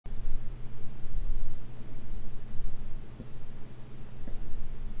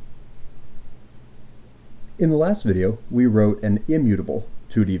In the last video, we wrote an immutable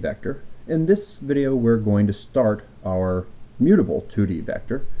 2D vector. In this video, we're going to start our mutable 2D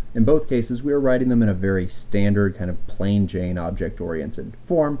vector. In both cases, we are writing them in a very standard kind of plain Jane object-oriented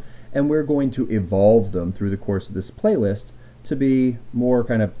form, and we're going to evolve them through the course of this playlist to be more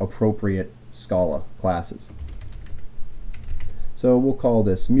kind of appropriate Scala classes. So we'll call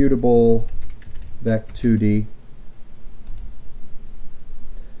this mutable vec2d.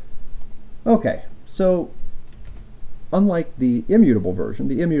 Okay, so unlike the immutable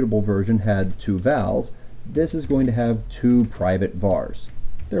version had two vals. This is going to have two private vars.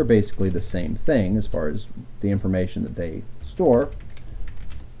 They're basically the same thing as far as the information that they store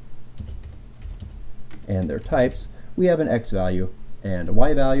and their types. We have an x value and a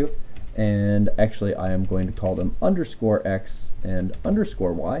y value, and actually I am going to call them underscore x and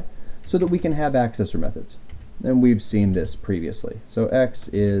underscore y so that we can have accessor methods. And we've seen this previously. So x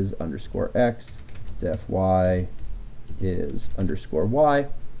is underscore x, def y is underscore y,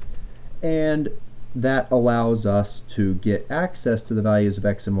 and that allows us to get access to the values of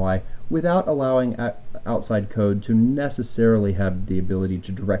x and y without allowing outside code to necessarily have the ability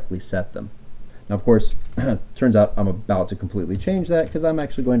to directly set them. Now, of course, turns out I'm about to completely change that because I'm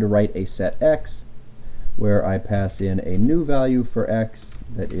actually going to write a set x where I pass in a new value for x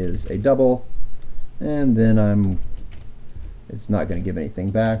that is a double, and then it's not going to give anything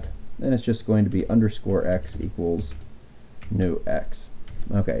back, and it's just going to be underscore x equals new x.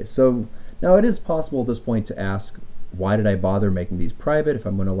 Okay, so now it is possible at this point to ask, why did I bother making these private if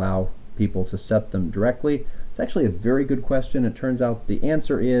I'm going to allow people to set them directly? It's actually a very good question. It turns out the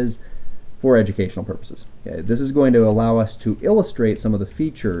answer is for educational purposes. Okay, this is going to allow us to illustrate some of the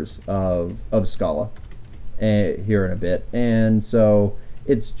features of Scala here in a bit, and so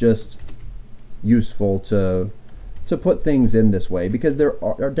it's just useful to put things in this way, because there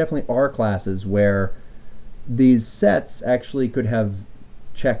are definitely are classes where these sets actually could have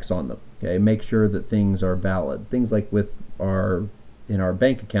checks on them. Okay, make sure that things are valid. Things like in our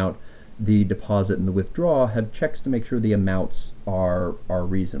bank account, the deposit and the withdraw have checks to make sure the amounts are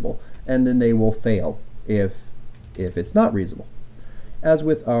reasonable, and then they will fail if it's not reasonable. As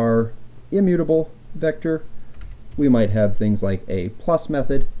with our immutable vector, we might have things like a plus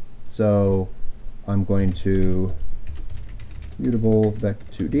method. So I'm going to mutable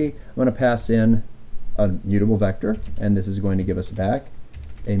vec2d. I'm going to pass in a mutable vector, and this is going to give us back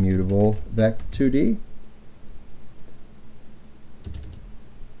a mutable vec2d.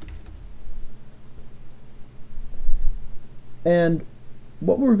 And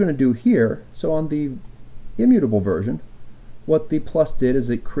what we're going to do here, so on the immutable version, what the plus did is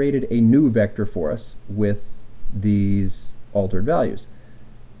it created a new vector for us with these altered values.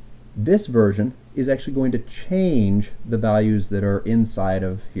 This version is actually going to change the values that are inside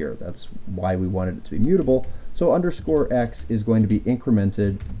of here. That's why we wanted it to be mutable. So underscore x is going to be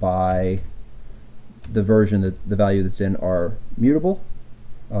incremented by the version that the value that's in our mutable,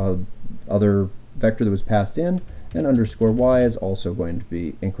 other vector that was passed in, and underscore y is also going to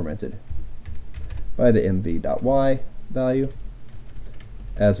be incremented by the mv.y value.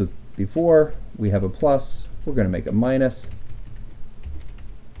 As with before, we have a plus, we're going to make a minus.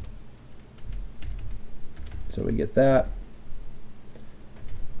 So we get that.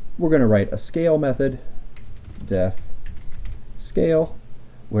 We're going to write a scale method, def scale,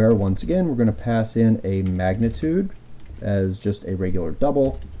 where once again we're going to pass in a magnitude as just a regular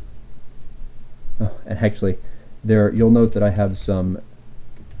double. Oh, and actually, you'll note that I have some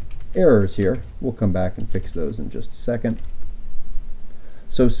errors here. We'll come back and fix those in just a second.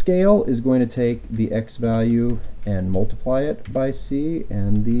 So scale is going to take the x value and multiply it by c,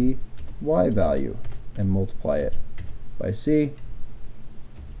 and the y value and multiply it by c.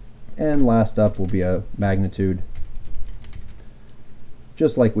 And last up will be a magnitude,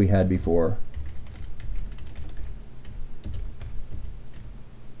 just like we had before.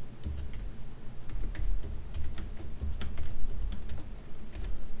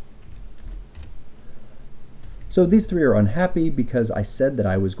 So these three are unhappy because I said that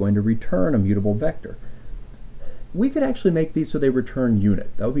I was going to return a mutable vector. We could actually make these so they return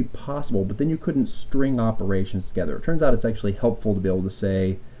unit. That would be possible, but then you couldn't string operations together. It turns out it's actually helpful to be able to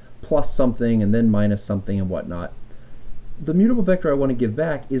say plus something and then minus something and whatnot. The mutable vector I want to give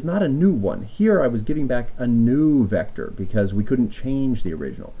back is not a new one. Here I was giving back a new vector because we couldn't change the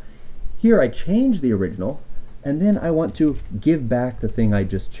original. Here I changed the original, and then I want to give back the thing I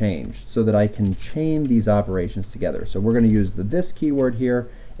just changed so that I can chain these operations together. So we're going to use the this keyword here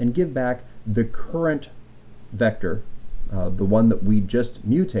and give back the current vector, the one that we just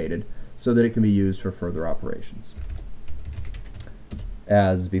mutated, so that it can be used for further operations.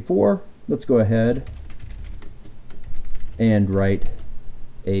 As before, let's go ahead and write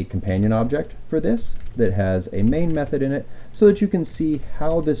a companion object for this that has a main method in it, so that you can see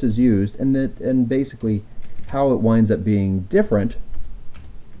how this is used, and basically how it winds up being different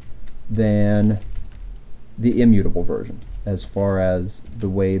than the immutable version as far as the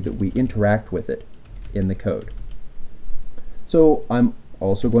way that we interact with it in the code. So I'm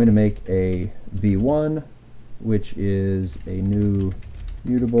also going to make a v1, which is a new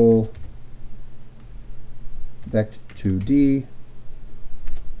mutable vect2d.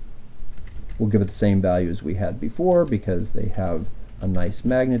 We'll give it the same value as we had before because they have a nice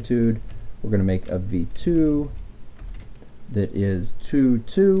magnitude. We're going to make a v2 that is 2,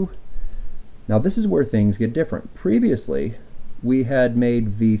 2. Now this is where things get different. Previously, we had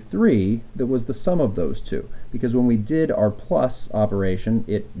made v3 that was the sum of those two, because when we did our plus operation,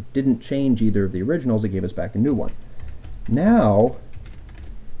 it didn't change either of the originals, it gave us back a new one. Now,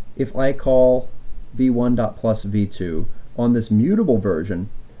 if I call v1.plus v2 on this mutable version,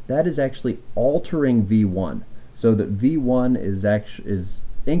 that is actually altering v1, so that v1 is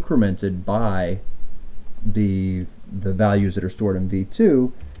incremented by the values that are stored in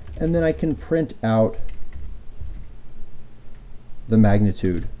v2, and then I can print out the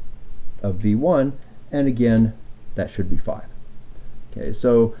magnitude of v1, and again, that should be 5. Okay,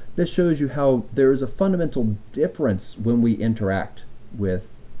 so this shows you how there is a fundamental difference when we interact with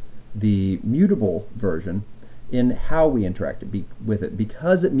the mutable version in how we interact with it.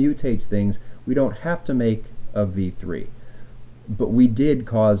 Because it mutates things, we don't have to make a v3, but we did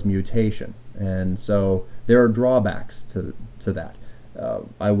cause mutation, and so there are drawbacks to that.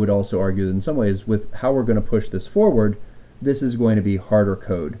 I would also argue that in some ways, with how we're going to push this forward, this is going to be harder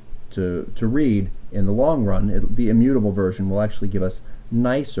code to read in the long run. The immutable version will actually give us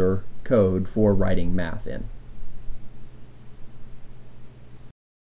nicer code for writing math in.